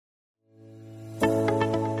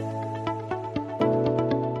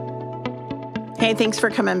Hey, thanks for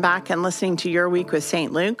coming back and listening to Your Week with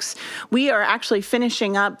St. Luke's. We are actually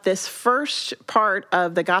finishing up this first part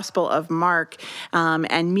of the Gospel of Mark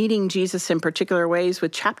and meeting Jesus in particular ways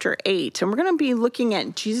with chapter 8. And we're going to be looking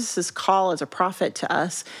at Jesus' call as a prophet to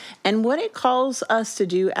us and what it calls us to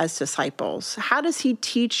do as disciples. How does he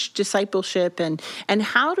teach discipleship and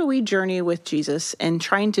how do we journey with Jesus and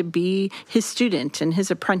trying to be his student and his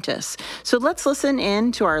apprentice? So let's listen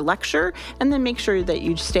in to our lecture and then make sure that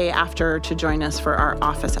you stay after to join us for our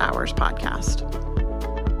Office Hours podcast.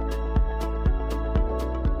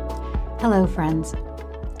 Hello, friends,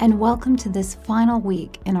 and welcome to this final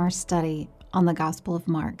week in our study on the Gospel of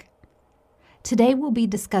Mark. Today we'll be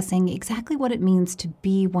discussing exactly what it means to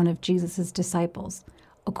be one of Jesus' disciples,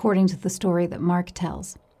 according to the story that Mark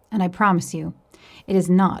tells. And I promise you, it is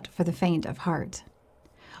not for the faint of heart.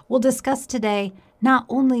 We'll discuss today not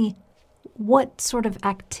only what sort of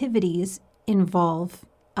activities involve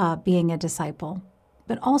being a disciple,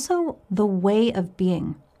 but also the way of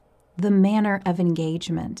being, the manner of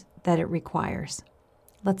engagement that it requires.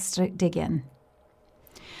 Let's dig in.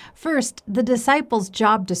 First, the disciples'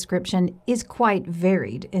 job description is quite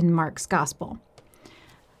varied in Mark's gospel.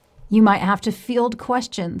 You might have to field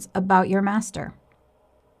questions about your master.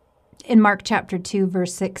 In Mark chapter 2,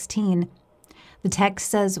 verse 16, the text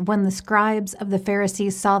says, when the scribes of the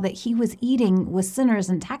Pharisees saw that he was eating with sinners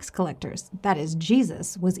and tax collectors, that is,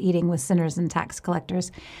 Jesus was eating with sinners and tax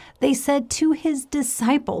collectors, they said to his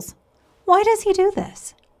disciples, "Why does he do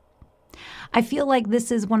this?" I feel like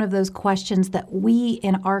this is one of those questions that we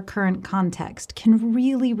in our current context can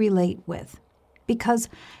really relate with, because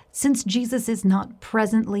since Jesus is not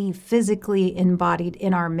presently physically embodied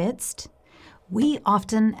in our midst, we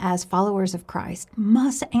often, as followers of Christ,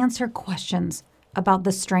 must answer questions about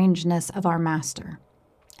the strangeness of our Master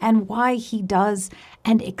and why he does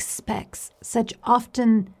and expects such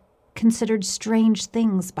often considered strange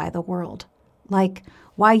things by the world, like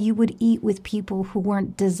why you would eat with people who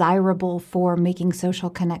weren't desirable for making social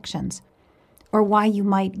connections, or why you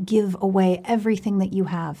might give away everything that you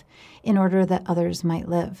have in order that others might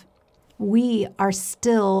live. We are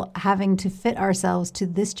still having to fit ourselves to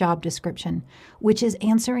this job description, which is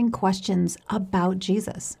answering questions about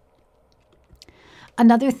Jesus.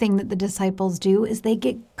 Another thing that the disciples do is they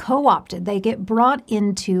get co-opted. They get brought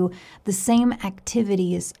into the same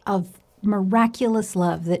activities of miraculous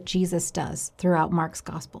love that Jesus does throughout Mark's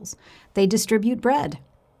Gospels. They distribute bread.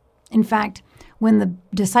 In fact, when the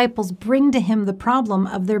disciples bring to him the problem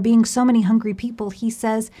of there being so many hungry people, he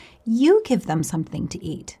says, "You give them something to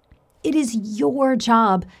eat. It is your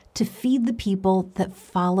job to feed the people that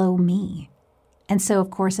follow me." And so, of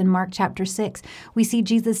course, in Mark chapter 6, we see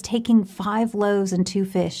Jesus taking 5 loaves and 2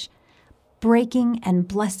 fish, breaking and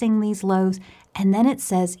blessing these loaves, and then it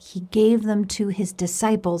says he gave them to his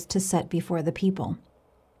disciples to set before the people.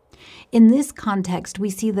 In this context, we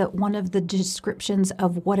see that one of the descriptions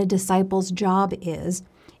of what a disciple's job is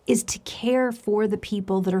to care for the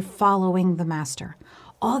people that are following the Master.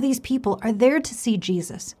 All these people are there to see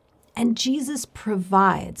Jesus, and Jesus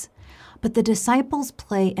provides, but the disciples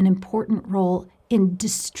play an important role in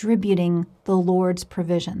distributing the Lord's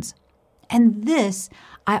provisions. And this,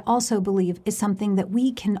 I also believe, is something that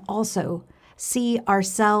we can also see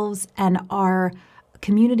ourselves and our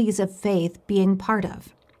communities of faith being part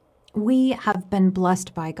of. We have been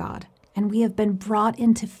blessed by God, and we have been brought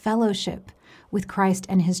into fellowship with Christ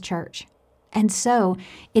and his church. And so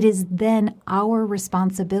it is then our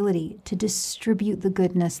responsibility to distribute the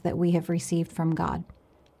goodness that we have received from God,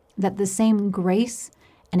 that the same grace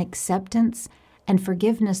and acceptance and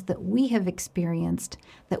forgiveness that we have experienced,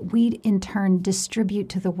 that we in turn distribute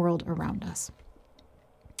to the world around us.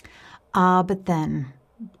 But then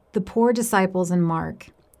the poor disciples in Mark,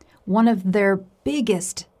 one of their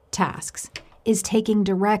biggest tasks is taking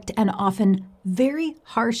direct and often very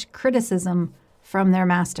harsh criticism from their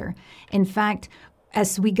master. In fact,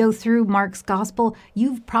 as we go through Mark's gospel,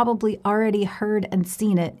 you've probably already heard and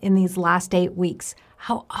seen it in these last 8 weeks,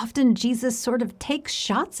 how often Jesus sort of takes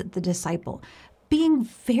shots at the disciple, being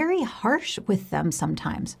very harsh with them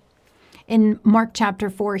sometimes. In Mark chapter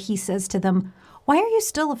 4, he says to them, "Why are you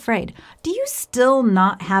still afraid? Do you still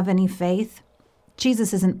not have any faith?"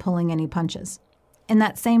 Jesus isn't pulling any punches. In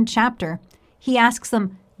that same chapter, he asks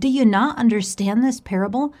them, "Do you not understand this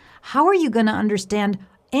parable? How are you going to understand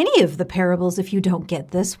any of the parables if you don't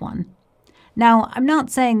get this one?" Now, I'm not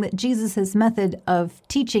saying that Jesus' method of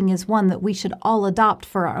teaching is one that we should all adopt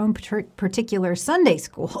for our own particular Sunday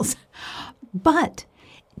schools, but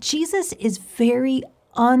Jesus is very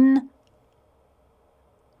undaunted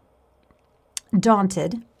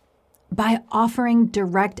by offering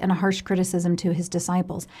direct and harsh criticism to his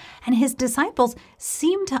disciples. And his disciples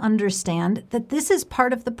seem to understand that this is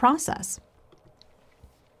part of the process.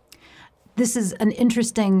 This is an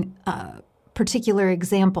interesting particular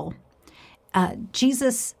example.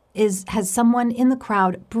 Jesus has someone in the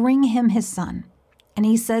crowd bring him his son. And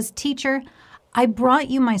he says, "Teacher, I brought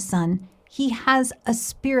you my son. He has a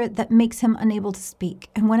spirit that makes him unable to speak.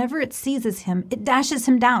 And whenever it seizes him, it dashes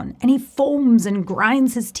him down. And he foams and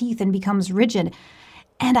grinds his teeth and becomes rigid.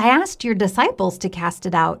 And I asked your disciples to cast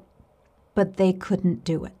it out, but they couldn't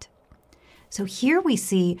do it." So here we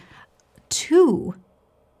see two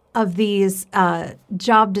of these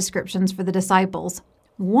job descriptions for the disciples.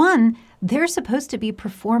 One, they're supposed to be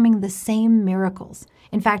performing the same miracles.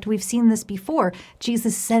 In fact, we've seen this before.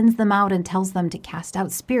 Jesus sends them out and tells them to cast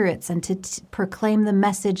out spirits and to proclaim the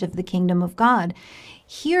message of the kingdom of God.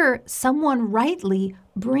 Here, someone rightly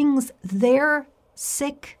brings their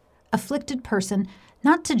sick, afflicted person,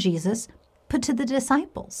 not to Jesus, but to the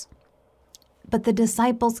disciples. But the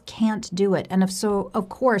disciples can't do it. And so, of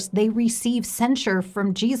course, they receive censure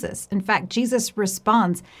from Jesus. In fact, Jesus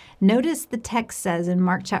responds. Notice the text says in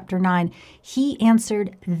Mark chapter 9, he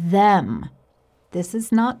answered them. This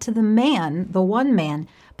is not to the man, the one man,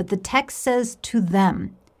 but the text says to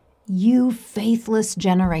them, "You faithless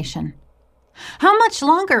generation. How much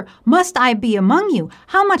longer must I be among you?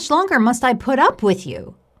 How much longer must I put up with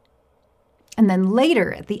you?" And then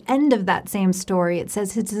later, at the end of that same story, it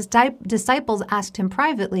says his disciples asked him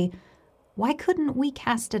privately, "Why couldn't we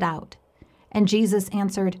cast it out?" And Jesus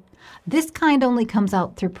answered, "This kind only comes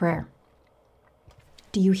out through prayer."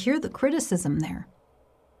 Do you hear the criticism there?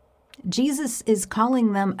 Jesus is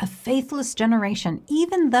calling them a faithless generation,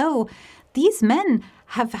 even though these men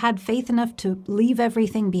have had faith enough to leave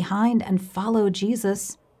everything behind and follow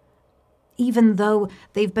Jesus. Even though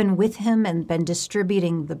they've been with him and been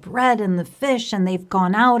distributing the bread and the fish, and they've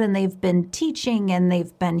gone out and they've been teaching and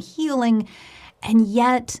they've been healing, and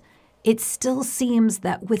yet it still seems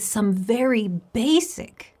that with some very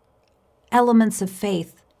basic elements of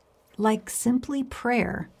faith, like simply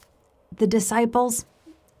prayer, the disciples,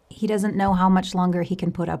 he doesn't know how much longer he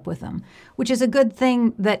can put up with them, which is a good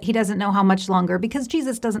thing that he doesn't know how much longer, because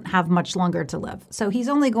Jesus doesn't have much longer to live. So he's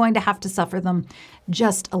only going to have to suffer them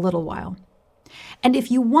just a little while. And if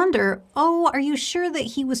you wonder, are you sure that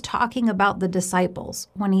he was talking about the disciples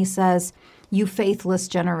when he says, "You faithless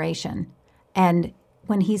generation"? And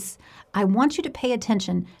when I want you to pay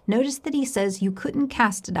attention. Notice that he says you couldn't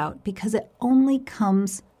cast it out because it only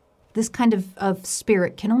comes, this kind of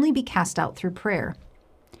spirit can only be cast out through prayer.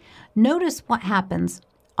 Notice what happens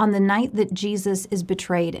on the night that Jesus is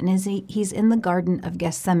betrayed and he's in the Garden of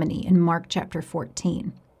Gethsemane in Mark chapter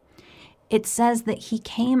 14. It says that he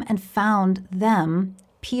came and found them,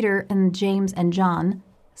 Peter and James and John,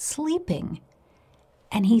 sleeping.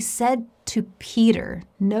 And he said to Peter,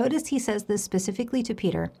 notice he says this specifically to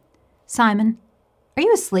Peter, "Simon, are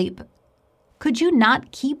you asleep? Could you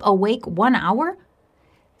not keep awake 1 hour?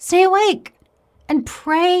 Stay awake and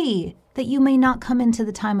pray that you may not come into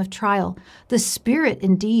the time of trial. The spirit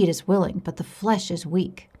indeed is willing, but the flesh is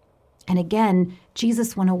weak." And again,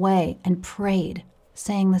 Jesus went away and prayed,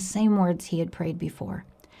 saying the same words he had prayed before.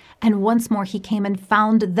 And once more he came and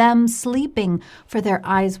found them sleeping, for their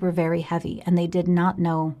eyes were very heavy, and they did not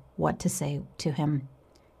know what to say to him.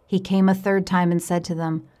 He came a third time and said to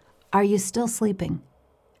them, "Are you still sleeping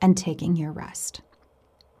and taking your rest?"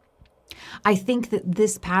 I think that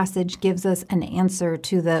this passage gives us an answer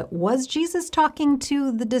to was Jesus talking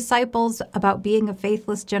to the disciples about being a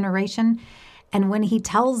faithless generation? And when he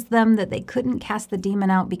tells them that they couldn't cast the demon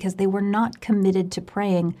out because they were not committed to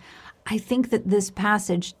praying, I think that this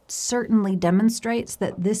passage certainly demonstrates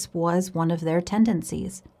that this was one of their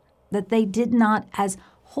tendencies, that they did not as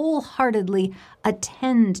wholeheartedly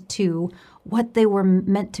attend to what they were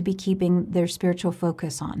meant to be keeping their spiritual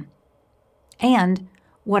focus on. And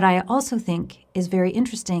what I also think is very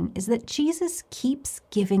interesting is that Jesus keeps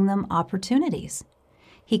giving them opportunities.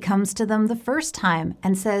 He comes to them the first time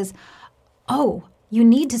and says, "Oh, you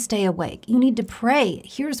need to stay awake. You need to pray.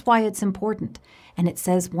 Here's why it's important." And it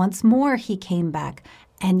says once more he came back,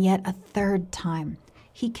 and yet a third time.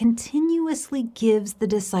 He continuously gives the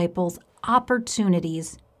disciples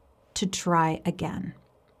opportunities to try again.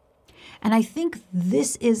 And I think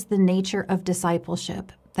this is the nature of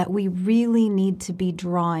discipleship that we really need to be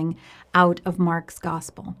drawing out of Mark's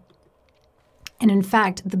gospel. And in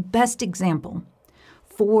fact, the best example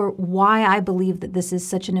for why I believe that this is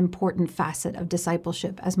such an important facet of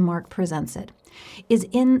discipleship as Mark presents it is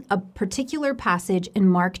in a particular passage in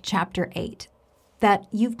Mark chapter 8 that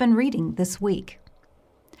you've been reading this week.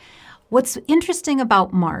 What's interesting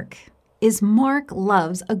about Mark is Mark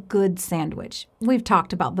loves a good sandwich. We've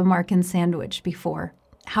talked about the Markan sandwich before,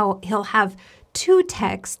 how he'll have two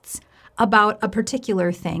texts about a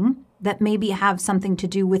particular thing that maybe have something to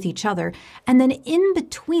do with each other. And then in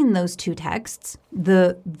between those two texts,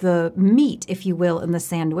 the meat, if you will, in the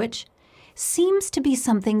sandwich seems to be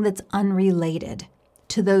something that's unrelated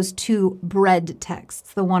to those two bread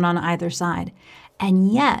texts, the one on either side.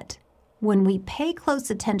 And yet, when we pay close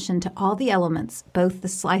attention to all the elements, both the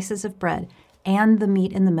slices of bread and the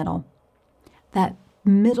meat in the middle, that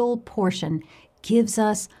middle portion gives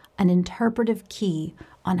us an interpretive key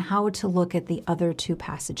on how to look at the other two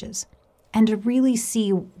passages and to really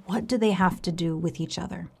see what do they have to do with each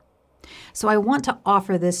other. So I want to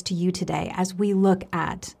offer this to you today as we look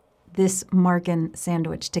at this Markan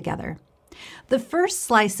sandwich together. The first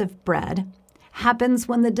slice of bread happens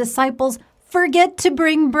when the disciples forget to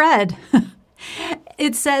bring bread.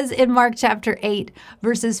 It says in Mark chapter 8,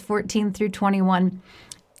 verses 14 through 21,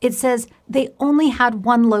 it says, they only had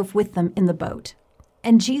one loaf with them in the boat.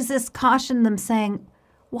 And Jesus cautioned them, saying,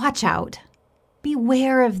 watch out,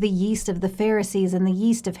 beware of the yeast of the Pharisees and the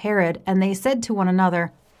yeast of Herod. And they said to one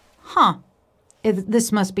another,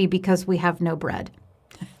 this must be because we have no bread.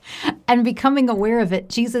 And becoming aware of it,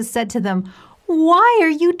 Jesus said to them, why are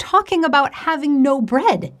you talking about having no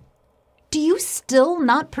bread? Do you still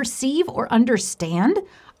not perceive or understand?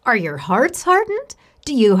 Are your hearts hardened?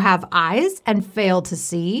 Do you have eyes and fail to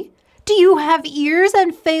see? Do you have ears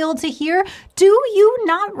and fail to hear? Do you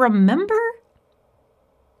not remember?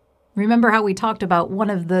 Remember how we talked about one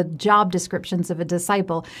of the job descriptions of a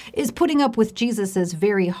disciple is putting up with Jesus's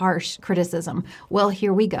very harsh criticism. Well,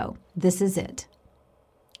 here we go. This is it.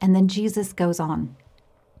 And then Jesus goes on.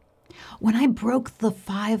 When I broke the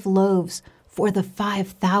 5 loaves for the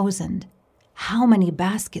 5,000, how many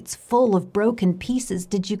baskets full of broken pieces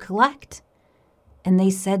did you collect? And they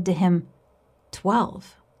said to him,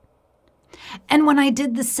 12. And when I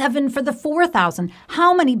did the 7 for the 4,000,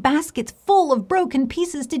 how many baskets full of broken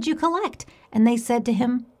pieces did you collect? And they said to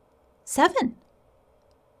him, 7.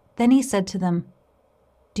 Then he said to them,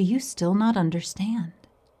 do you still not understand?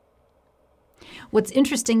 What's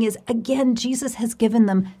interesting is, again, Jesus has given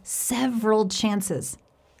them several chances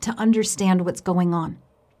to understand what's going on.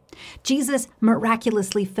 Jesus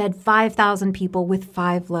miraculously fed 5,000 people with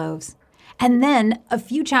 5 loaves. And then a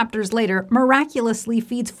few chapters later, miraculously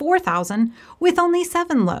feeds 4,000 with only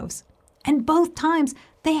 7 loaves. And both times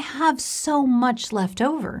they have so much left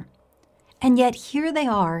over. And yet here they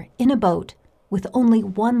are in a boat with only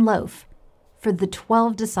 1 loaf for the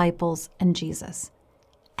 12 disciples and Jesus.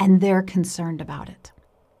 And they're concerned about it.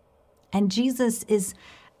 And Jesus is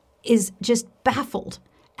just baffled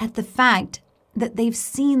at the fact that they've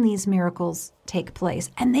seen these miracles take place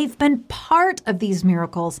and they've been part of these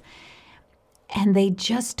miracles, and they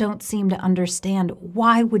just don't seem to understand.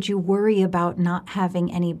 Why would you worry about not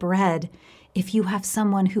having any bread if you have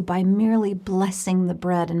someone who, by merely blessing the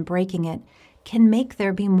bread and breaking it, can make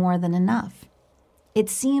there be more than enough? It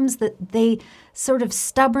seems that they sort of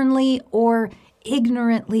stubbornly or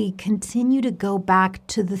ignorantly continue to go back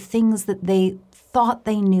to the things that they thought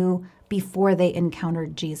they knew before they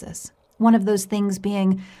encountered Jesus. One of those things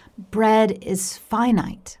being, bread is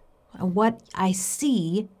finite. What I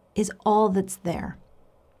see is all that's there.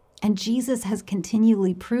 And Jesus has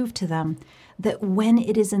continually proved to them that when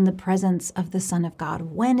it is in the presence of the Son of God,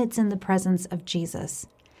 when it's in the presence of Jesus,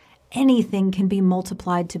 anything can be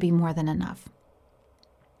multiplied to be more than enough.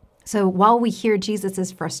 So while we hear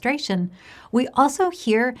Jesus' frustration, we also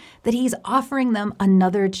hear that he's offering them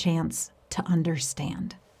another chance to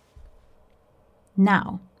understand.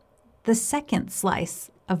 Now, the second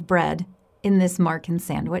slice of bread in this Markan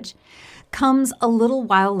sandwich comes a little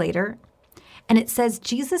while later, and it says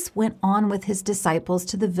Jesus went on with his disciples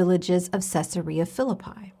to the villages of Caesarea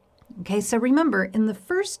Philippi. Okay, so remember, in the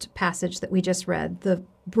first passage that we just read, the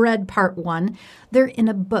bread part 1, they're in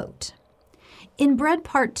a boat. In bread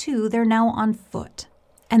part 2, they're now on foot,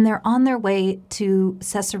 and they're on their way to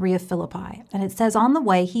Caesarea Philippi. And it says, on the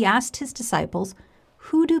way, he asked his disciples,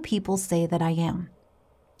 who do people say that I am?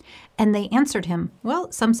 And they answered him,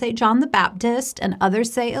 well, some say John the Baptist, and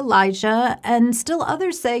others say Elijah, and still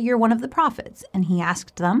others say you're one of the prophets. And he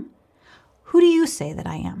asked them, who do you say that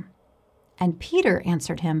I am? And Peter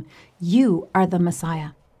answered him, you are the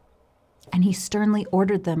Messiah. And he sternly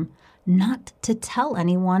ordered them not to tell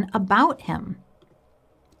anyone about him.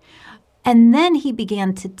 And then he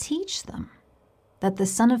began to teach them that the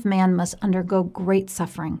Son of Man must undergo great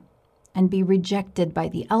suffering and be rejected by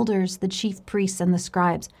the elders, the chief priests, and the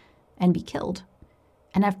scribes, and be killed,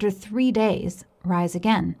 and after 3 days rise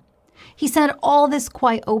again. He said all this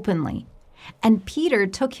quite openly, And Peter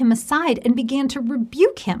took him aside and began to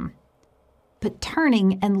rebuke him. But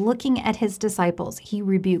turning and looking at his disciples, he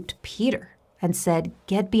rebuked Peter and said,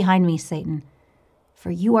 "Get behind me, Satan,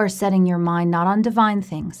 for you are setting your mind not on divine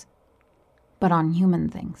things, but on human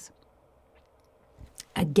things."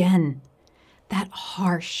 Again, that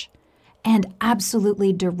harsh and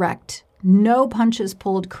absolutely direct, no punches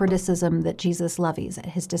pulled criticism that Jesus levies at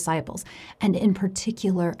his disciples, and in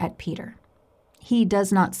particular at Peter. He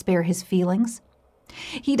does not spare his feelings.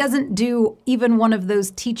 He doesn't do even one of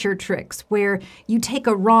those teacher tricks where you take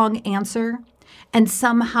a wrong answer and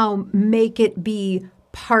somehow make it be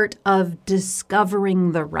part of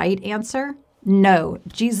discovering the right answer. No,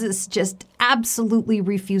 Jesus just absolutely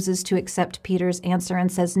refuses to accept Peter's answer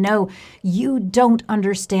and says, "No, you don't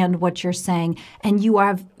understand what you're saying, and you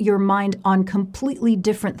have your mind on completely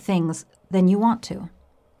different things than you want to."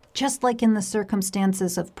 Just like in the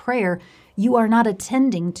circumstances of prayer, you are not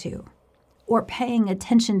attending to or paying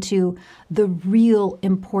attention to the real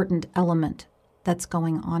important element that's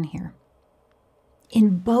going on here.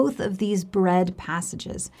 In both of these bread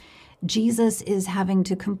passages, Jesus is having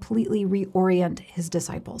to completely reorient his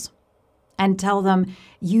disciples and tell them,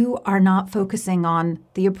 you are not focusing on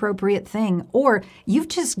the appropriate thing, or you've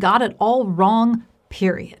just got it all wrong,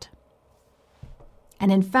 period.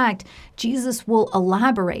 And in fact, Jesus will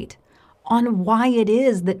elaborate on why it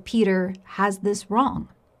is that Peter has this wrong.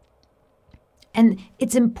 And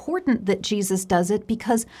it's important that Jesus does it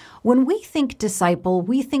because when we think disciple,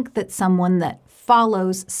 we think that someone that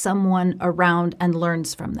follows someone around and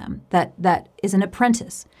learns from them, that is an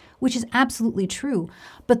apprentice, which is absolutely true.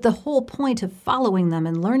 But the whole point of following them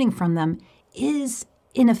and learning from them is,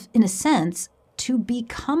 in a sense, to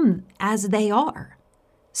become as they are.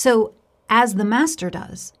 So as the master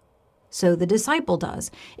does, so the disciple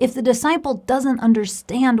does. If the disciple doesn't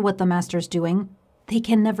understand what the master's doing, they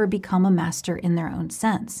can never become a master in their own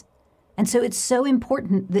sense. And so it's so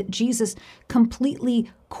important that Jesus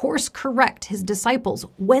completely course correct his disciples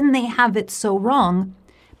when they have it so wrong,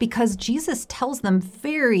 because Jesus tells them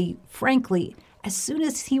very frankly, as soon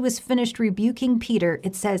as he was finished rebuking Peter,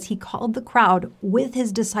 it says he called the crowd with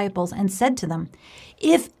his disciples and said to them,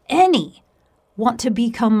 "If any want to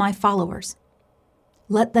become my followers,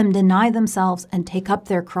 let them deny themselves and take up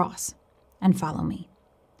their cross and follow me.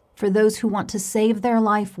 For those who want to save their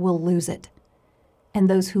life will lose it, and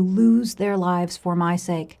those who lose their lives for my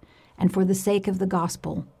sake and for the sake of the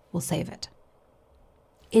gospel will save it."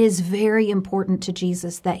 It is very important to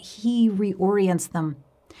Jesus that he reorients them.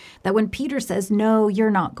 That when Peter says, "No,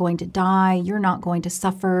 you're not going to die, you're not going to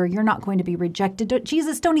suffer, you're not going to be rejected,"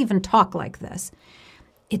 Jesus, don't even talk like this.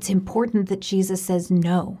 It's important that Jesus says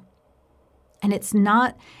no. And it's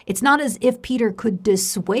not as if Peter could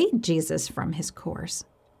dissuade Jesus from his course,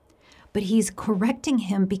 but he's correcting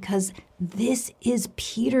him because this is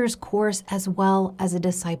Peter's course as well as a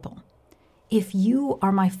disciple. If you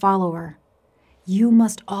are my follower, you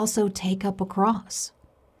must also take up a cross.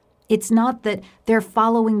 It's not that they're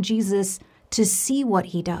following Jesus to see what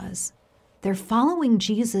he does. They're following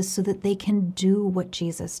Jesus so that they can do what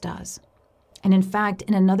Jesus does. And in fact,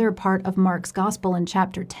 in another part of Mark's gospel in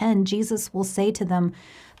chapter 10, Jesus will say to them,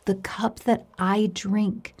 "The cup that I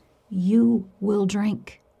drink, you will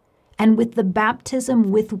drink. And with the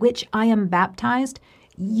baptism with which I am baptized,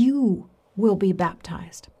 you will be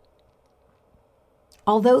baptized."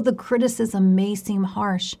 Although the criticism may seem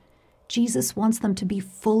harsh, Jesus wants them to be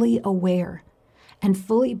fully aware and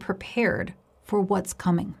fully prepared for what's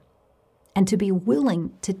coming, and to be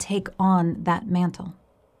willing to take on that mantle.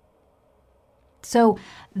 So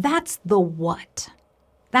that's the what.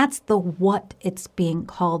 That's the what it's being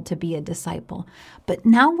called to be a disciple. But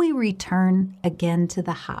now we return again to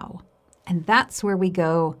the how. And that's where we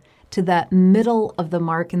go to that middle of the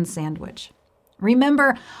Markan sandwich.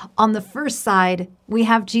 Remember, on the first side, we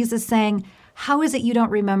have Jesus saying, "How is it you don't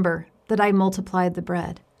remember that I multiplied the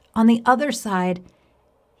bread?" On the other side,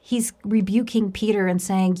 he's rebuking Peter and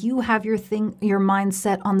saying, "You have your mind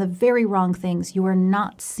set on the very wrong things. You are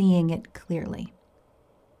not seeing it clearly."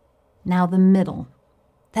 Now the middle,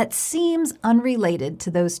 that seems unrelated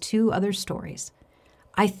to those two other stories,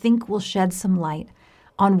 I think will shed some light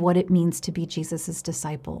on what it means to be Jesus'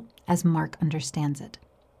 disciple as Mark understands it.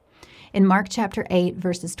 In Mark chapter 8,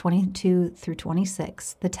 verses 22 through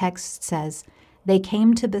 26, the text says, "They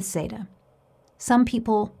came to Bethsaida. Some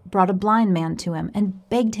people brought a blind man to him and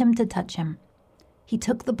begged him to touch him. He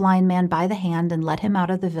took the blind man by the hand and led him out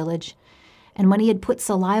of the village. And when he had put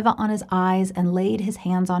saliva on his eyes and laid his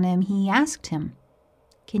hands on him, he asked him,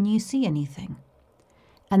 'Can you see anything?'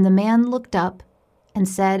 And the man looked up and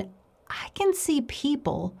said, 'I can see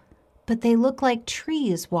people, but they look like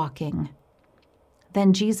trees walking.'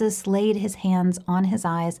 Then Jesus laid his hands on his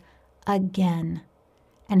eyes again,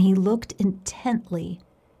 and he looked intently,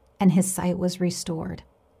 and his sight was restored,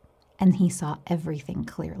 and he saw everything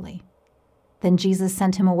clearly. Then Jesus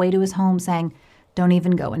sent him away to his home, saying, "Don't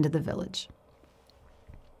even go into the village."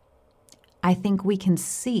 I think we can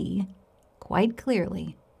see quite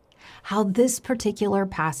clearly how this particular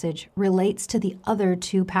passage relates to the other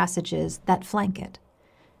two passages that flank it.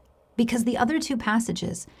 Because the other two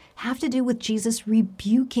passages have to do with Jesus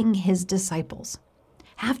rebuking his disciples,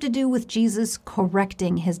 have to do with Jesus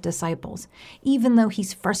correcting his disciples, even though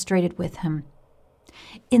he's frustrated with him.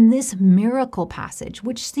 In this miracle passage,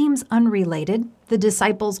 which seems unrelated, the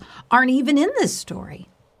disciples aren't even in this story.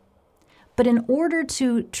 But in order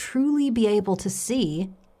to truly be able to see,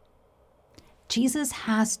 Jesus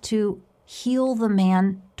has to heal the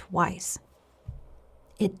man twice.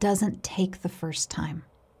 It doesn't take the first time.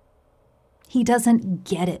 He doesn't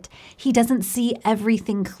get it. He doesn't see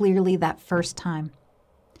everything clearly that first time.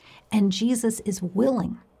 And Jesus is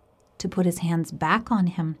willing to put his hands back on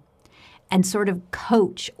him and sort of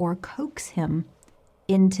coach or coax him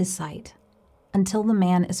into sight until the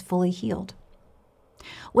man is fully healed.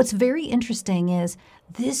 What's very interesting is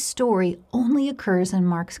this story only occurs in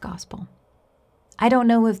Mark's gospel. I don't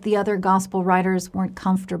know if the other gospel writers weren't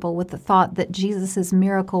comfortable with the thought that Jesus'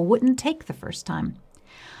 miracle wouldn't take the first time.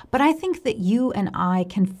 But I think that you and I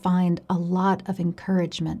can find a lot of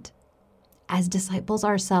encouragement. As disciples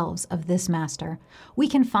ourselves of this master, we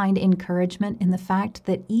can find encouragement in the fact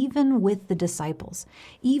that even with the disciples,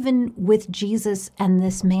 even with Jesus and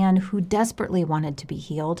this man who desperately wanted to be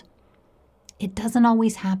healed, it doesn't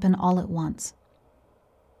always happen all at once.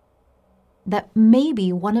 That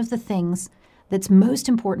maybe one of the things that's most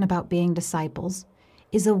important about being disciples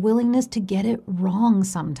is a willingness to get it wrong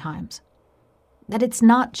sometimes. That it's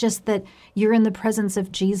not just that you're in the presence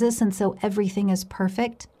of Jesus and so everything is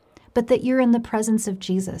perfect, but that you're in the presence of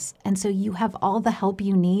Jesus and so you have all the help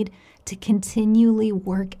you need to continually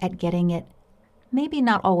work at getting it, maybe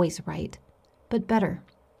not always right, but better.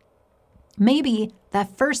 Maybe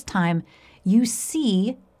that first time you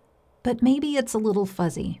see, but maybe it's a little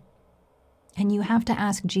fuzzy. And you have to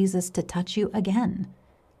ask Jesus to touch you again,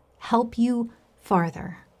 help you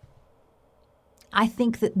farther. I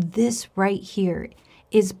think that this right here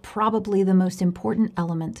is probably the most important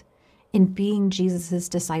element in being Jesus'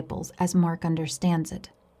 disciples as Mark understands it.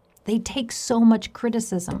 They take so much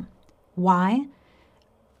criticism. Why?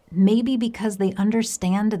 Maybe because they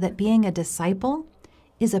understand that being a disciple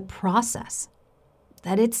is a process,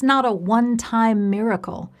 that it's not a one-time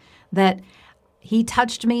miracle, that he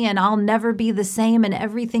touched me and I'll never be the same and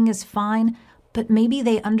everything is fine. But maybe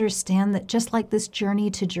they understand that just like this journey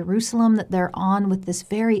to Jerusalem that they're on with this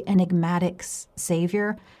very enigmatic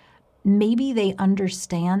Savior, maybe they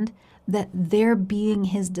understand that their being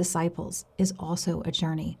his disciples is also a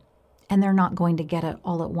journey and they're not going to get it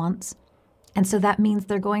all at once. And so that means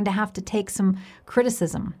they're going to have to take some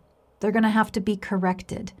criticism. They're going to have to be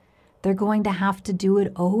corrected. They're going to have to do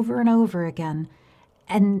it over and over again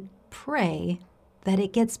and pray that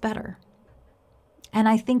it gets better. And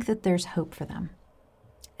I think that there's hope for them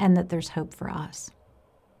and that there's hope for us.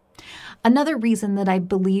 Another reason that I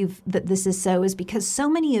believe that this is so is because so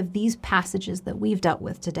many of these passages that we've dealt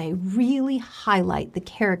with today really highlight the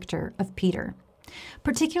character of Peter,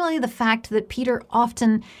 particularly the fact that Peter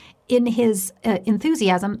often in his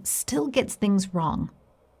enthusiasm still gets things wrong.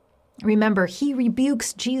 Remember, he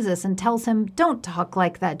rebukes Jesus and tells him, "Don't talk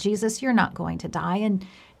like that, Jesus, you're not going to die." And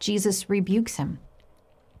Jesus rebukes him.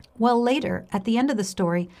 Well, later, at the end of the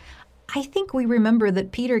story, I think we remember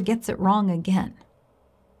that Peter gets it wrong again.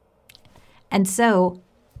 And so,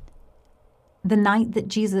 the night that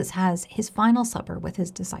Jesus has his final supper with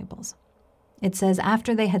his disciples, it says,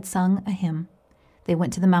 after they had sung a hymn, they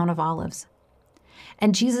went to the Mount of Olives.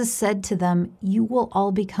 And Jesus said to them, "You will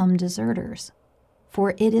all become deserters,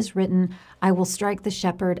 for it is written, 'I will strike the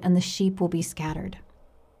shepherd and the sheep will be scattered.'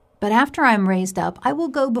 But after I am raised up, I will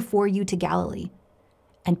go before you to Galilee."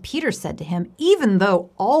 And Peter said to him, "Even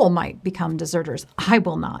though all might become deserters, I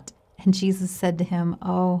will not." And Jesus said to him,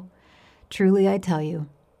 "Oh, truly I tell you,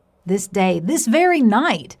 this day, this very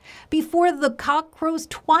night, before the cock crows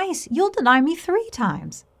twice, you'll deny me 3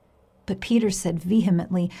 times. But Peter said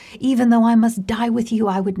vehemently, "Even though I must die with you,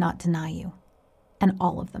 I would not deny you." And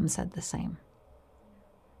all of them said the same.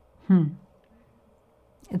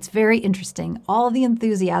 It's very interesting. All the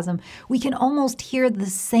enthusiasm, we can almost hear the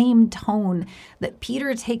same tone that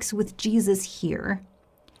Peter takes with Jesus here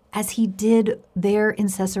as he did there in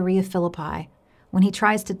Caesarea Philippi when he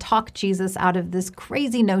tries to talk Jesus out of this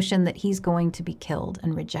crazy notion that he's going to be killed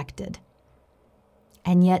and rejected.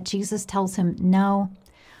 And yet Jesus tells him no.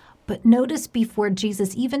 But notice before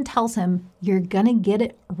Jesus even tells him, you're going to get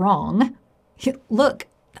it wrong. Look,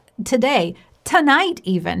 today, tonight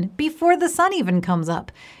even, before the sun even comes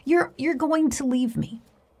up, you're going to leave me.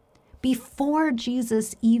 Before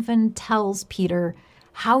Jesus even tells Peter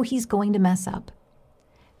how he's going to mess up,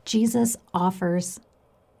 Jesus offers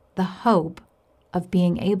the hope of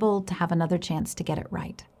being able to have another chance to get it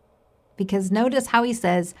right. Because notice how he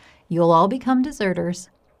says, you'll all become deserters,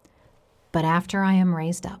 but after I am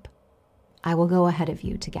raised up, I will go ahead of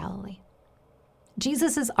you to Galilee.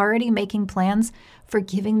 Jesus is already making plans for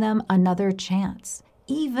giving them another chance,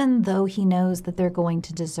 even though he knows that they're going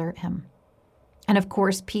to desert him. And of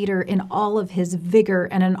course, Peter, in all of his vigor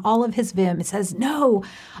and in all of his vim, says, no,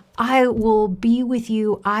 I will be with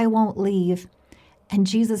you. I won't leave. And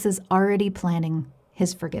Jesus is already planning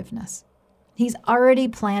his forgiveness. He's already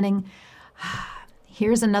planning,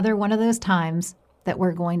 here's another one of those times that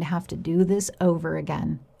we're going to have to do this over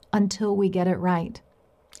again until we get it right.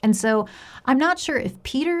 And so I'm not sure if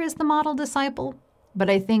Peter is the model disciple, but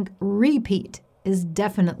I think repeat is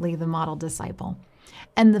definitely the model disciple.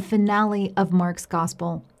 And the finale of Mark's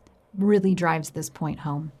gospel really drives this point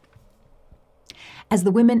home. As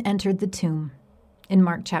the women entered the tomb in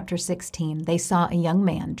Mark chapter 16, they saw a young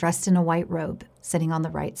man dressed in a white robe sitting on the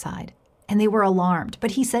right side. And they were alarmed.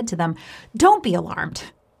 But he said to them, don't be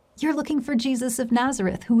alarmed. You're looking for Jesus of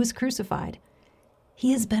Nazareth, who was crucified.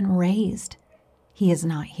 He has been raised. He is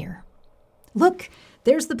not here. Look,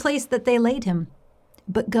 there's the place that they laid him.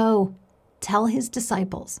 But go, tell his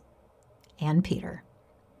disciples and Peter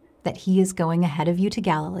that he is going ahead of you to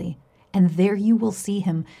Galilee, and there you will see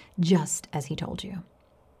him just as he told you.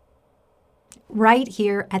 Right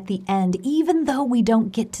here at the end, even though we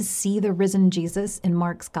don't get to see the risen Jesus in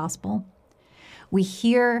Mark's gospel, we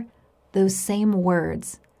hear those same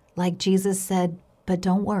words, like Jesus said, but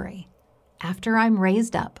don't worry. After I'm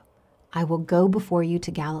raised up, I will go before you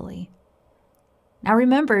to Galilee. Now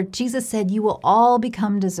remember, Jesus said, you will all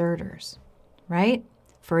become deserters, right?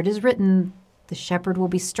 For it is written, the shepherd will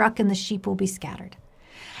be struck and the sheep will be scattered.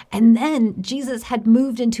 And then Jesus had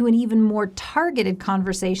moved into an even more targeted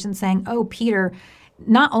conversation saying, oh, Peter,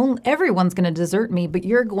 not only everyone's going to desert me, but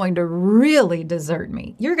you're going to really desert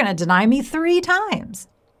me. You're going to deny me 3 times.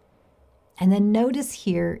 And then notice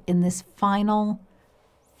here in this final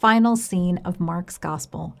scene of Mark's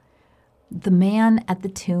gospel, the man at the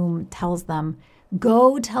tomb tells them,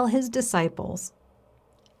 go tell his disciples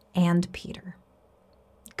and Peter.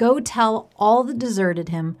 Go tell all that deserted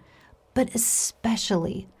him, but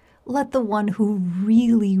especially let the one who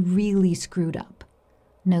really, really screwed up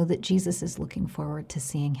know that Jesus is looking forward to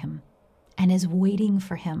seeing him and is waiting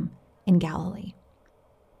for him in Galilee.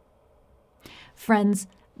 Friends,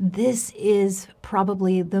 this is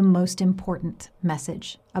probably the most important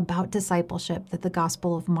message about discipleship that the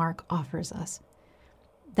Gospel of Mark offers us.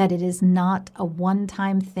 That it is not a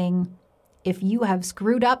one-time thing. If you have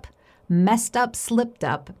screwed up, messed up, slipped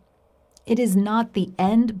up, it is not the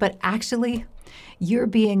end, but actually you're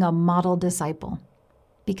being a model disciple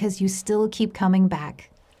because you still keep coming back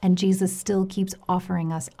and Jesus still keeps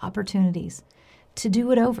offering us opportunities to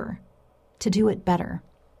do it over, to do it better.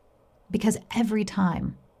 Because every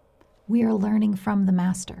time we are learning from the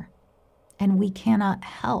Master, and we cannot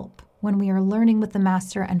help when we are learning with the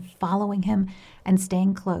Master and following him and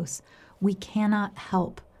staying close, we cannot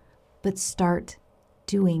help but start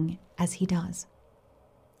doing as he does,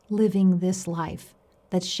 living this life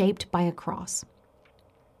that's shaped by a cross,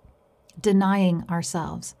 denying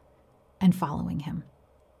ourselves and following him.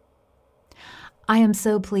 I am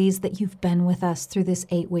so pleased that you've been with us through this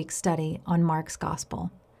 8-week study on Mark's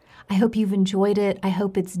Gospel. I hope you've enjoyed it. I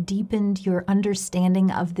hope it's deepened your understanding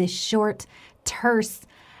of this short, terse,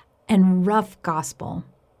 and rough gospel.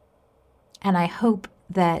 And I hope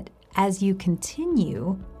that as you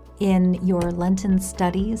continue in your Lenten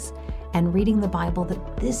studies and reading the Bible,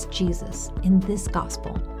 that this Jesus in this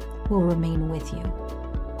gospel will remain with you.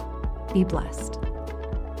 Be blessed.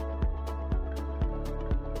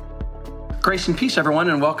 Grace and peace, everyone,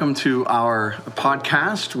 and welcome to our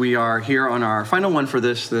podcast. We are here on our final one for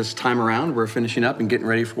this time around. We're finishing up and getting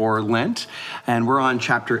ready for Lent, and we're on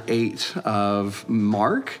chapter 8 of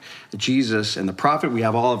Mark, Jesus and the Prophet. We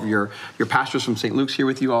have all of your pastors from St. Luke's here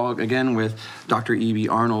with you all again, with Dr. E.B.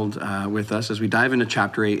 Arnold with us as we dive into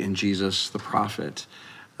chapter 8 in Jesus the Prophet.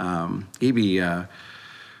 E.B.,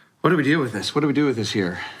 what do we do with this? What do we do with this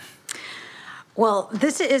here? Well,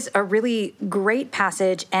 this is a really great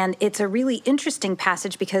passage, and it's a really interesting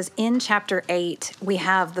passage because in chapter 8, we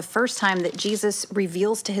have the first time that Jesus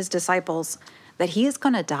reveals to his disciples that he is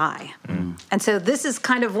going to die. And so this is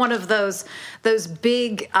kind of one of those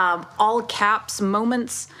big all caps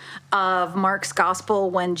moments of Mark's gospel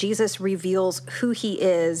when Jesus reveals who he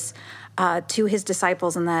is to his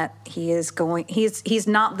disciples, and that he's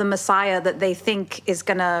not the Messiah that they think is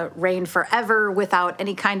going to reign forever without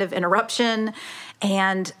any kind of interruption.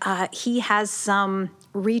 And he has some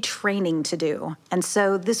retraining to do. And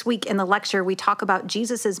so this week in the lecture, we talk about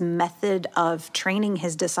Jesus's method of training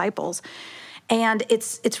his disciples. And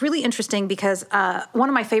it's really interesting because one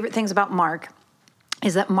of my favorite things about Mark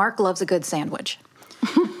is that Mark loves a good sandwich.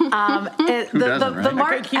 Who doesn't, right?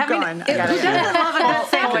 Mark, keep going. Who doesn't love a good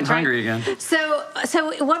sandwich? I'm hungry again. So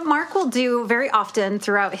what Mark will do very often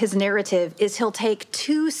throughout his narrative is he'll take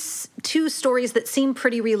two stories that seem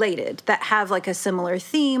pretty related, that have like a similar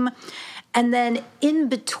theme, and then in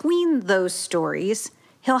between those stories,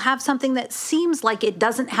 he'll have something that seems like it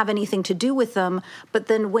doesn't have anything to do with them, but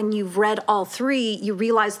then when you've read all three, you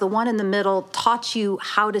realize the one in the middle taught you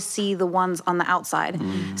how to see the ones on the outside.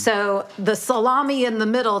 So the salami in the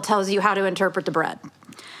middle tells you how to interpret the bread,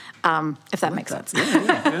 if that makes sense.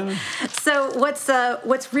 Yeah. So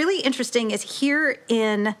what's really interesting is here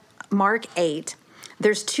in Mark 8,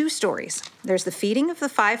 there's two stories. There's the feeding of the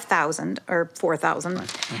 5,000 or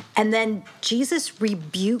 4,000, and then Jesus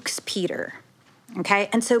rebukes Peter. Okay,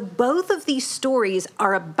 and so both of these stories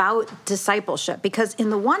are about discipleship, because in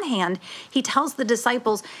the one hand, he tells the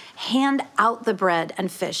disciples, hand out the bread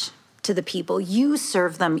and fish to the people. You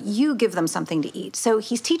serve them, you give them something to eat. So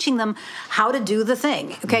he's teaching them how to do the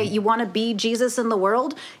thing. Okay, you want to be Jesus in the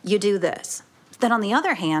world, you do this. Then on the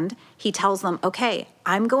other hand, he tells them, okay,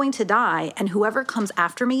 I'm going to die, and whoever comes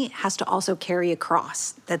after me has to also carry a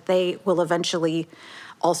cross that they will eventually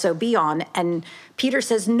also be on. And Peter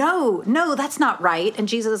says, no, that's not right. And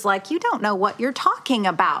Jesus is like, you don't know what you're talking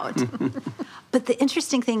about. But the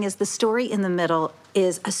interesting thing is the story in the middle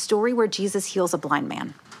is a story where Jesus heals a blind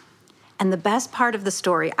man. And the best part of the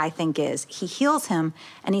story, I think, is he heals him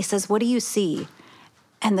and he says, what do you see?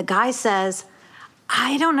 And the guy says,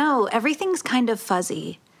 I don't know. Everything's kind of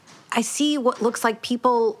fuzzy. I see what looks like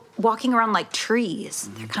people walking around like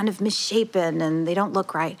trees. They're kind of misshapen and they don't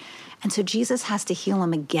look right. And so Jesus has to heal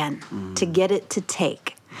him again to get it to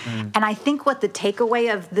take. And I think what the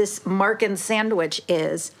takeaway of this Mark and sandwich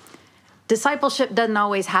is, discipleship doesn't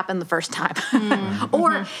always happen the first time.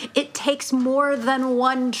 Or it takes more than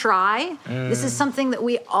one try. This is something that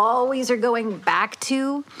we always are going back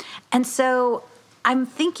to. And so I'm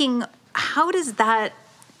thinking, how does that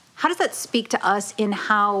speak to us in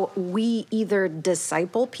how we either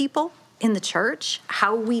disciple people in the church,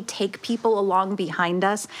 how we take people along behind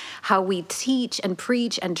us, how we teach and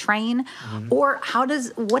preach and train, or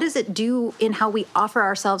what does it do in how we offer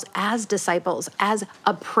ourselves as disciples, as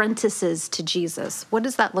apprentices to Jesus? What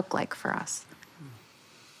does that look like for us?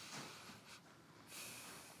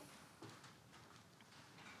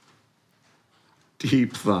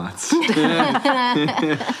 Deep thoughts. Sorry,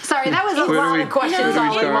 that was a lot of questions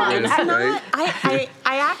all in one. I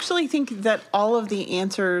actually think that all of the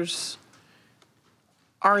answers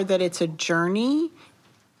are that it's a journey.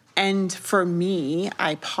 And for me,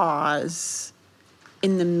 I pause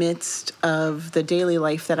in the midst of the daily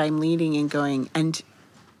life that I'm leading and going, and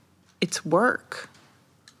it's work.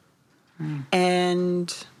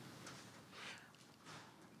 And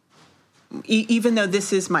even though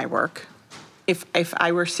this is my work, if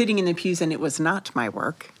I were sitting in the pews and it was not my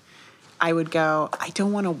work, I would go, I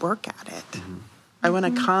don't want to work at it. I want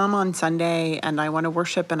to come on Sunday and I want to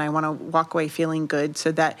worship and I want to walk away feeling good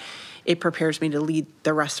so that it prepares me to lead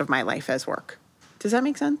the rest of my life as work. Does that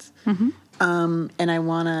make sense? And I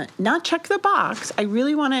want to not check the box. I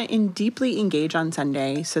really want to deeply engage on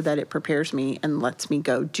Sunday so that it prepares me and lets me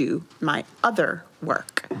go do my other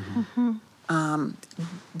work.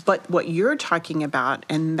 But what you're talking about,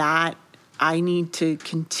 and that I need to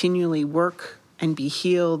continually work and be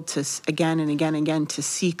healed to again and again and again to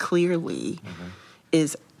see clearly,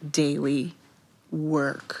 is daily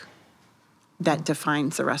work that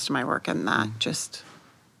defines the rest of my work. And that's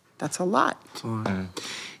a lot. It's a lot.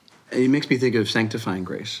 It makes me think of sanctifying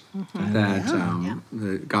grace,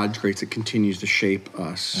 that God's grace that continues to shape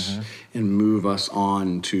us and move us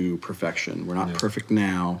on to perfection. We're not perfect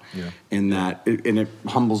now, and it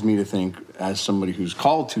humbles me to think, as somebody who's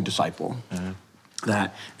called to disciple,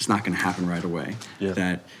 that it's not going to happen right away.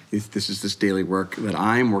 That this is this daily work that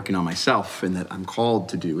I'm working on myself and that I'm called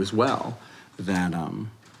to do as well.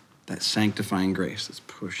 That sanctifying grace that's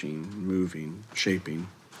pushing, moving, shaping.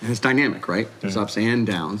 And it's dynamic, right? It's ups and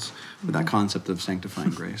downs with that concept of sanctifying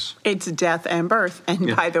grace. It's death and birth.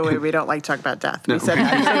 And by the way, we don't like to talk about death. No. We said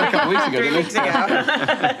that a couple weeks ago, 3 weeks ago.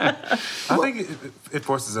 I think it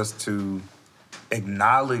forces us to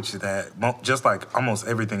acknowledge that, just like almost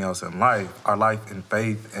everything else in life, our life in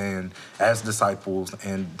faith and as disciples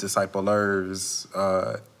and disciplers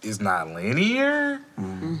is not linear.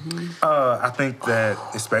 I think that,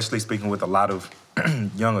 especially speaking with a lot of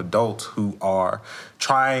young adults who are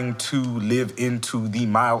trying to live into the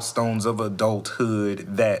milestones of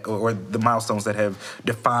adulthood or the milestones that have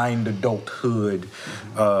defined adulthood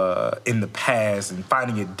in the past, and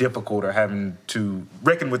finding it difficult or having to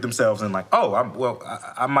reckon with themselves and like,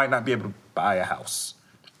 I might not be able to buy a house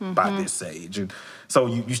by this age. And so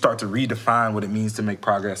you start to redefine what it means to make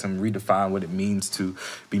progress and redefine what it means to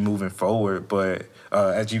be moving forward. But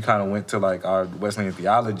as you kind of went to like our Wesleyan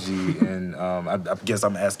theology, and I guess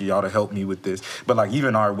I'm asking y'all to help me with this, but like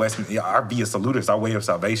even our Via Salutis, our way of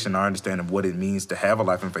salvation, our understanding of what it means to have a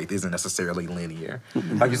life in faith isn't necessarily linear.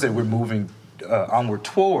 Like you said, we're moving onward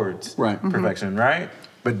towards perfection, right?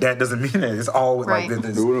 But that doesn't mean that it's all like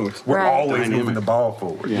this. We're always moving the ball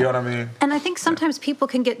forward. You know what I mean? And I think sometimes people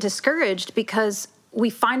can get discouraged because we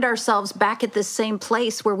find ourselves back at this same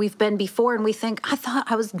place where we've been before, and we think, I thought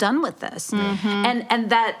I was done with this. And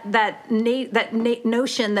that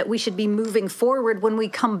notion that we should be moving forward, when we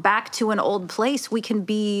come back to an old place, we can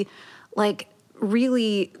be like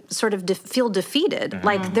really sort of feel defeated.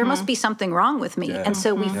 Like there must be something wrong with me. And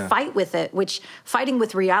so we fight with it, which fighting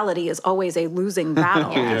with reality is always a losing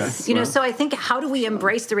battle. So I think, how do we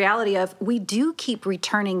embrace the reality of we do keep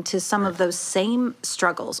returning to some of those same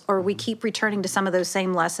struggles, or we keep returning to some of those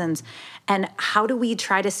same lessons, and how do we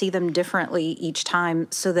try to see them differently each time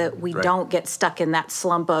so that we don't get stuck in that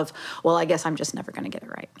slump of, well, I guess I'm just never going to get it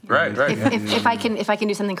right. If I can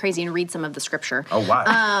do something crazy and read some of the scripture. Oh,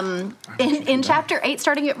 wow. In chapter 8,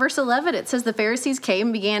 starting at verse 11, it says, the Pharisees came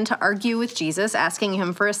and began to argue with Jesus, asking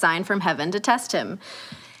him for a sign from heaven to test him.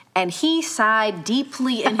 And he sighed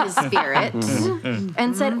deeply in his spirit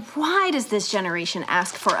and said, why does this generation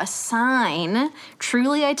ask for a sign?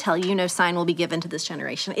 Truly, I tell you, no sign will be given to this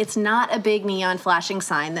generation. It's not a big neon flashing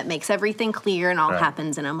sign that makes everything clear and all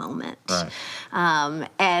happens in a moment. The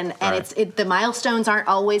milestones aren't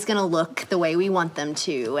always going to look the way we want them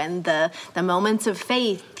to. And the moments of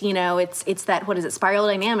faith, it's that, spiral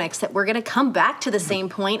dynamics, that we're going to come back to the same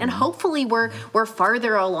point, and hopefully we're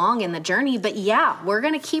farther along in the journey. But we're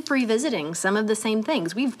going to keep revisiting some of the same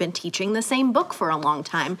things. We've been teaching the same book for a long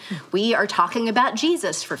time. We are talking about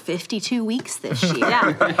Jesus for 52 weeks this year.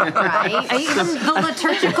 Right? Even the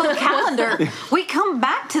liturgical calendar, we come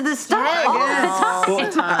back to this stuff all the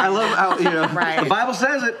time. Well, I love how, the Bible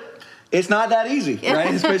says it. It's not that easy,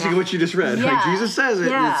 right? Especially what you just read. Like Jesus says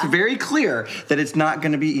it. It's very clear that it's not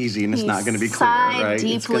going to be easy, and it's not going to be clear, right?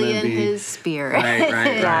 Deeply in his spirit.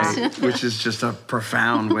 Right. Which is just a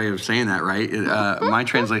profound way of saying that, right? My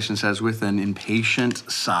translation says with an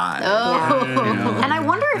impatient sigh. And I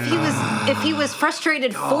wonder if he was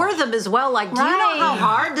frustrated for them as well. Like, do you know how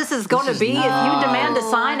hard this is going to be if you demand a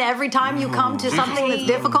sign every time you come to something that's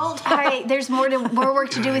difficult? All right, there's more work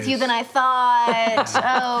to do with you than I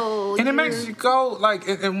thought. And it makes you go, like,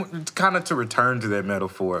 and kind of to return to that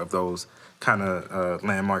metaphor of those kind of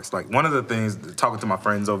landmarks. Like, one of the things, talking to my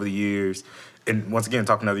friends over the years, and once again,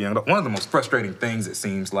 talking to other young adults, one of the most frustrating things, it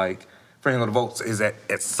seems like, for young adults is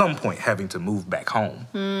at some point having to move back home.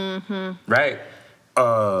 Right?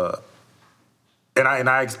 And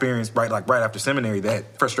I experienced, right after seminary,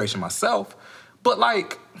 that frustration myself. But,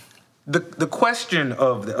 like, the question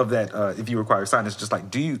of that, if you require a sign, is just like,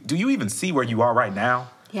 do you even see where you are right now?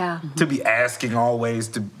 To be asking always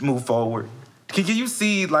to move forward. Can you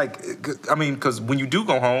see, because when you do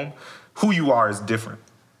go home, who you are is different.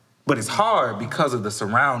 But it's hard because of the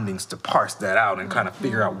surroundings to parse that out and kind of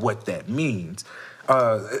figure out what that means.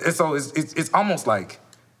 And so it's almost like,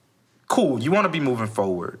 cool, you want to be moving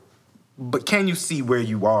forward, but can you see where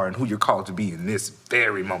you are and who you're called to be in this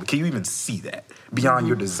very moment? Can you even see that beyond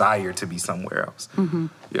your desire to be somewhere else?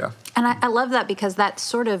 Yeah. And I love that, because that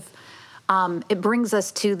sort of, it brings us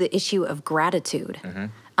to the issue of gratitude.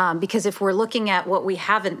 Because if we're looking at what we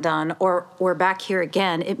haven't done, or we're back here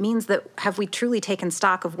again, it means that have we truly taken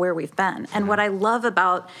stock of where we've been? And what I love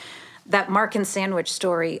about that Mark and Sandwich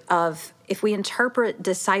story of, if we interpret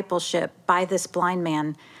discipleship by this blind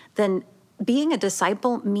man, then being a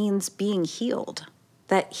disciple means being healed.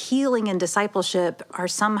 That healing and discipleship are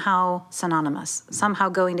somehow synonymous, somehow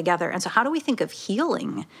going together. And so how do we think of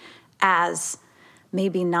healing as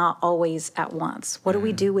maybe not always at once? What do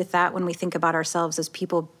we do with that when we think about ourselves as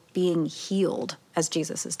people being healed as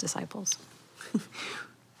Jesus' disciples?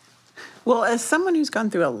 Well, as someone who's gone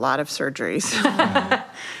through a lot of surgeries,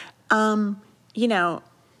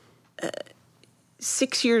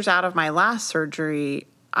 6 years out of my last surgery,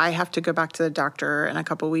 I have to go back to the doctor in a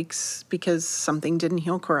couple weeks because something didn't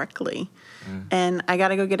heal correctly. And I got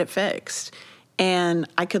to go get it fixed. And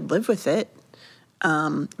I could live with it,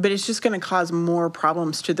 but it's just going to cause more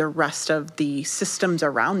problems to the rest of the systems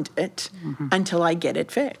around it until I get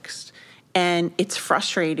it fixed. And it's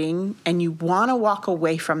frustrating, and you want to walk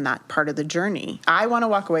away from that part of the journey. I want to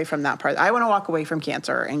walk away from that part. I want to walk away from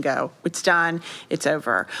cancer and go, it's done, it's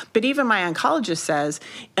over. But even my oncologist says,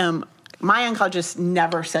 my oncologist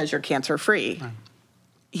never says you're cancer-free. Right.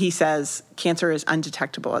 He says cancer is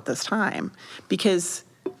undetectable at this time because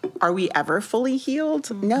are we ever fully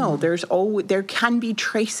healed? No, there can be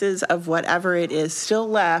traces of whatever it is still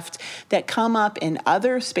left that come up in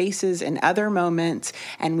other spaces and other moments,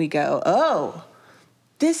 and we go, oh,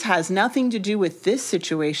 this has nothing to do with this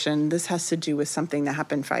situation. This has to do with something that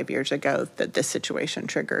happened 5 years ago that this situation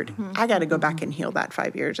triggered. I got to go back and heal that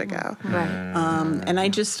 5 years ago. Right. And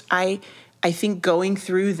I think going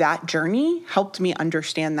through that journey helped me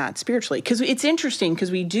understand that spiritually. Because it's interesting, because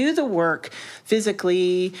we do the work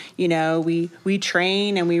physically, we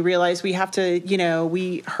train and we realize we have to,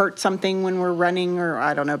 we hurt something when we're running, or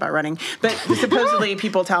I don't know about running, but supposedly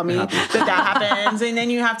people tell me that happens. And then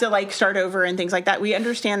you have to start over and things like that. We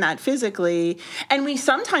understand that physically, and we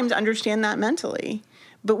sometimes understand that mentally.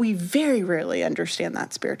 But we very rarely understand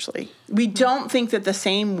that spiritually. We don't think that the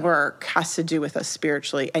same work has to do with us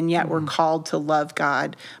spiritually, and yet we're called to love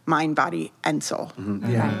God, mind, body, and soul.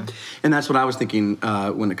 Yeah, and that's what I was thinking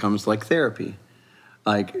when it comes to therapy.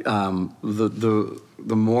 The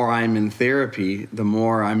more I'm in therapy, the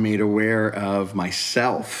more I'm made aware of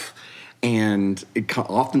myself, and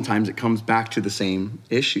oftentimes it comes back to the same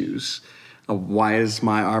issues. Why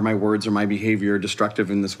are my words or my behavior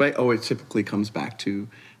destructive in this way? Oh, it typically comes back to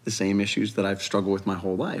the same issues that I've struggled with my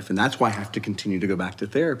whole life. And that's why I have to continue to go back to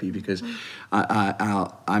therapy, because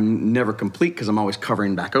I'm never complete, because I'm always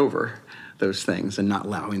covering back over those things and not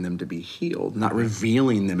allowing them to be healed, not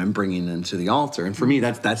revealing them and bringing them to the altar. And for me,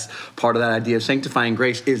 that's part of that idea of sanctifying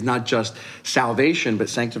grace is not just salvation, but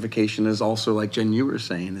sanctification is also, like Jen, you were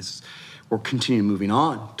saying, we're continuing moving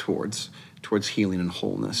on towards healing and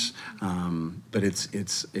wholeness, but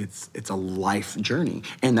it's a life journey,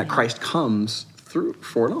 and that Christ comes through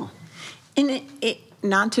for it all. And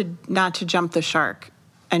not to jump the shark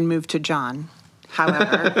and move to John.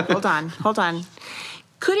 However, hold on.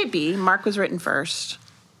 Could it be Mark was written first,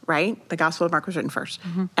 right? The Gospel of Mark was written first,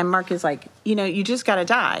 and Mark is like, you just got to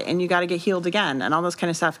die and you got to get healed again and all this kind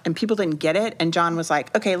of stuff, and people didn't get it, and John was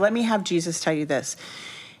like, okay, let me have Jesus tell you this.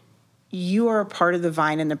 You are a part of the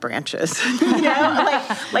vine and the branches,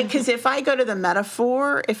 because if I go to the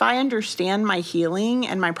metaphor, if I understand my healing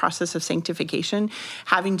and my process of sanctification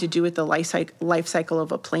having to do with the life cycle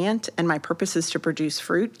of a plant, and my purpose is to produce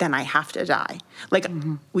fruit, then I have to die.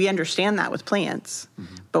 We understand that with plants,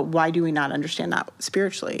 but why do we not understand that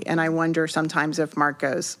spiritually? And I wonder sometimes if Mark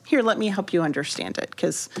goes, here, let me help you understand it,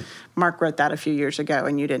 because Mark wrote that a few years ago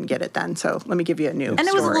and you didn't get it then, so let me give you a new story. And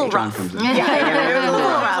it was a little rough. It was a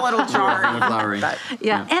little rough. But,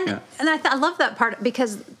 and I love that part,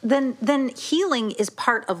 because then healing is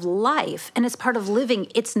part of life and it's part of living.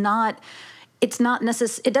 It's not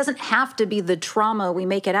necessary. It doesn't have to be the trauma we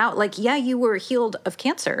make it out. You were healed of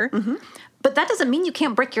cancer, but that doesn't mean you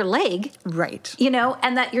can't break your leg. Right.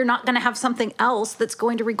 And that you're not going to have something else that's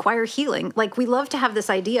going to require healing. We love to have this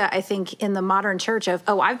idea, I think, in the modern church of,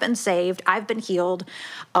 oh, I've been saved, I've been healed,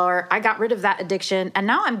 or I got rid of that addiction, and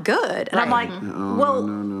now I'm good. And I'm like,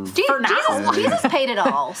 no. Jesus paid it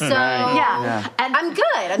all. So, yeah. And I'm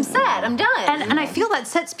good. I'm set. I'm done. And I feel that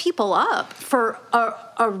sets people up for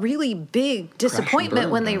a really big disappointment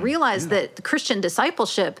when they realize that the Christian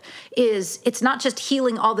discipleship it's not just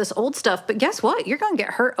healing all this old stuff, but guess what? You're going to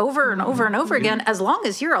get hurt over and over and over again as long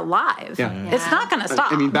as you're alive. It's not going to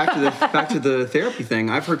stop. I mean, back to the therapy thing.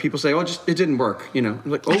 I've heard people say, "Oh, it didn't work." How many?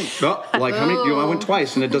 I went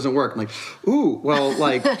twice and it doesn't work. I'm like, ooh, well,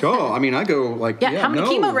 I mean, I go how many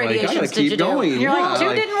chemo radiations did you do? Going. You're like,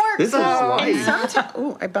 2 didn't work. This is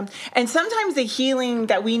life. I bumped. And sometimes the healing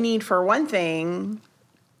that we need for one thing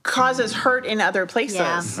causes hurt in other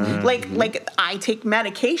places. Like I take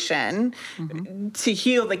medication to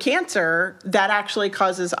heal the cancer that actually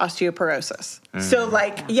causes osteoporosis. So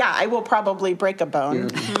I will probably break a bone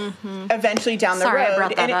eventually down the road. Sorry, I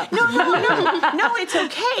brought that up. No, it's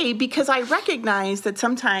okay, because I recognize that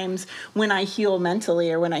sometimes when I heal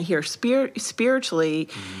mentally or when I heal spiritually,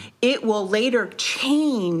 it will later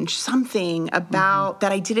change something about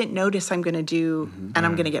that I didn't notice I'm going to do, and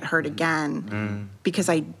I'm going to get hurt again because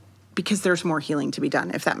I because there's more healing to be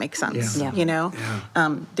done, if that makes sense. Yeah. You know,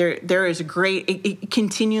 there is a great. It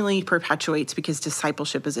continually perpetuates because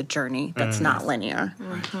discipleship is a journey that's not linear.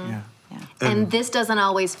 Yeah. And this doesn't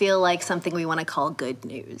always feel like something we want to call good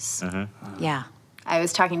news. Yeah. I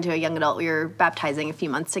was talking to a young adult we were baptizing a few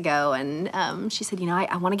months ago, and she said,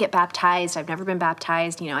 I want to get baptized. I've never been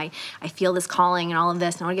baptized. I feel this calling and all of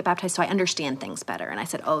this, and I want to get baptized so I understand things better. And I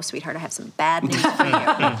said, oh, sweetheart, I have some bad news for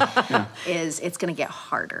you. It's going to get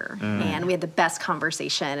harder. And we had the best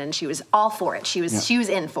conversation, and she was all for it. She was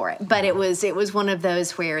in for it. But it was one of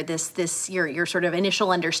those where this your sort of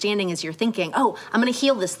initial understanding is you're thinking, oh, I'm going to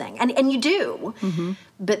heal this thing, and you do.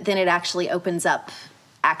 But then it actually opens up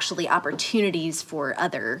opportunities for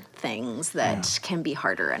other things that can be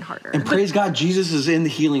harder and harder. And praise God, Jesus is in the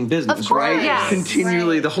healing business, Of course. right? Yes.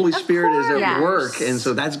 Continually, the Holy Spirit is at Yes. work, and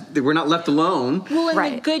so we're not left alone. Well, and the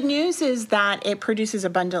Right. good news is that it produces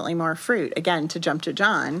abundantly more fruit. Again, to jump to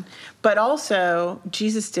John, but also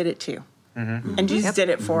Jesus did it too. And Jesus did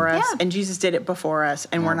it for us, and Jesus did it before us,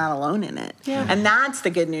 and we're not alone in it. And that's the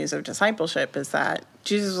good news of discipleship, is that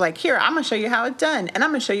Jesus was like, here, I'm going to show you how it's done, and I'm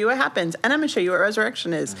going to show you what happens, and I'm going to show you what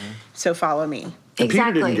resurrection is. So follow me. And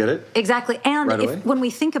Peter didn't get it. Exactly. And right away. when we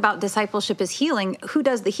think about discipleship as healing, who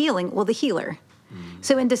does the healing? Well, the healer.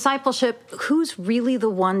 So in discipleship, who's really the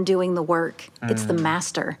one doing the work? It's the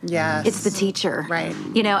master. Yes. It's the teacher. Right.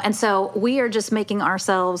 And so we are just making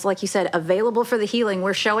ourselves, like you said, available for the healing.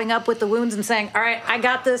 We're showing up with the wounds and saying, all right, I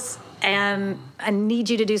got this, and I need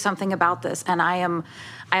you to do something about this. And I am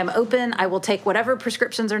open. I will take whatever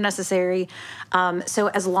prescriptions are necessary. So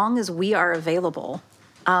as long as we are available,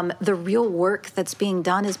 the real work that's being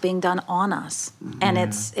done is being done on us. And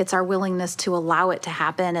it's our willingness to allow it to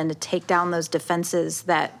happen and to take down those defenses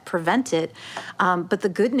that prevent it. But the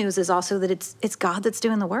good news is also that it's God that's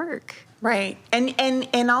doing the work. Right.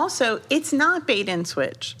 And also, it's not bait and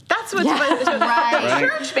switch. That's what's Right. The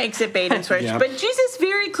church makes it bait and switch. Yep. But Jesus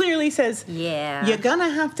very clearly says, Yeah. you're going to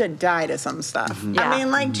have to die to some stuff. Yeah. I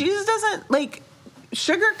mean, Jesus doesn't,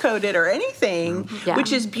 sugarcoat it or anything, Yeah.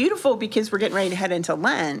 which is beautiful because we're getting ready to head into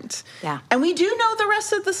Lent. Yeah. And we do know the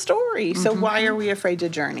rest of the story. So why are we afraid to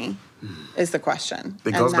journey is the question.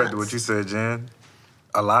 It goes back to what you said, Jen.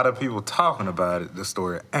 A lot of people talking about it, the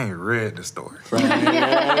story, ain't read the story.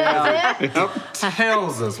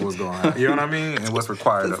 Tells us what's going on. You know what I mean? And what's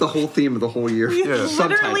required That's of the us. whole theme of the whole year. We Yeah.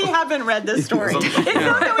 literally haven't read this story. It's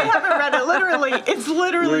not that we haven't read it. Literally, it's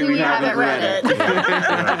literally we haven't read it.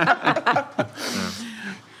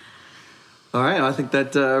 All right, I think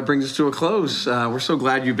that brings us to a close. We're so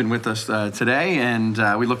glad you've been with us today, and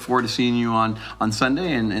we look forward to seeing you on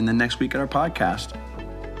Sunday and the next week on our podcast.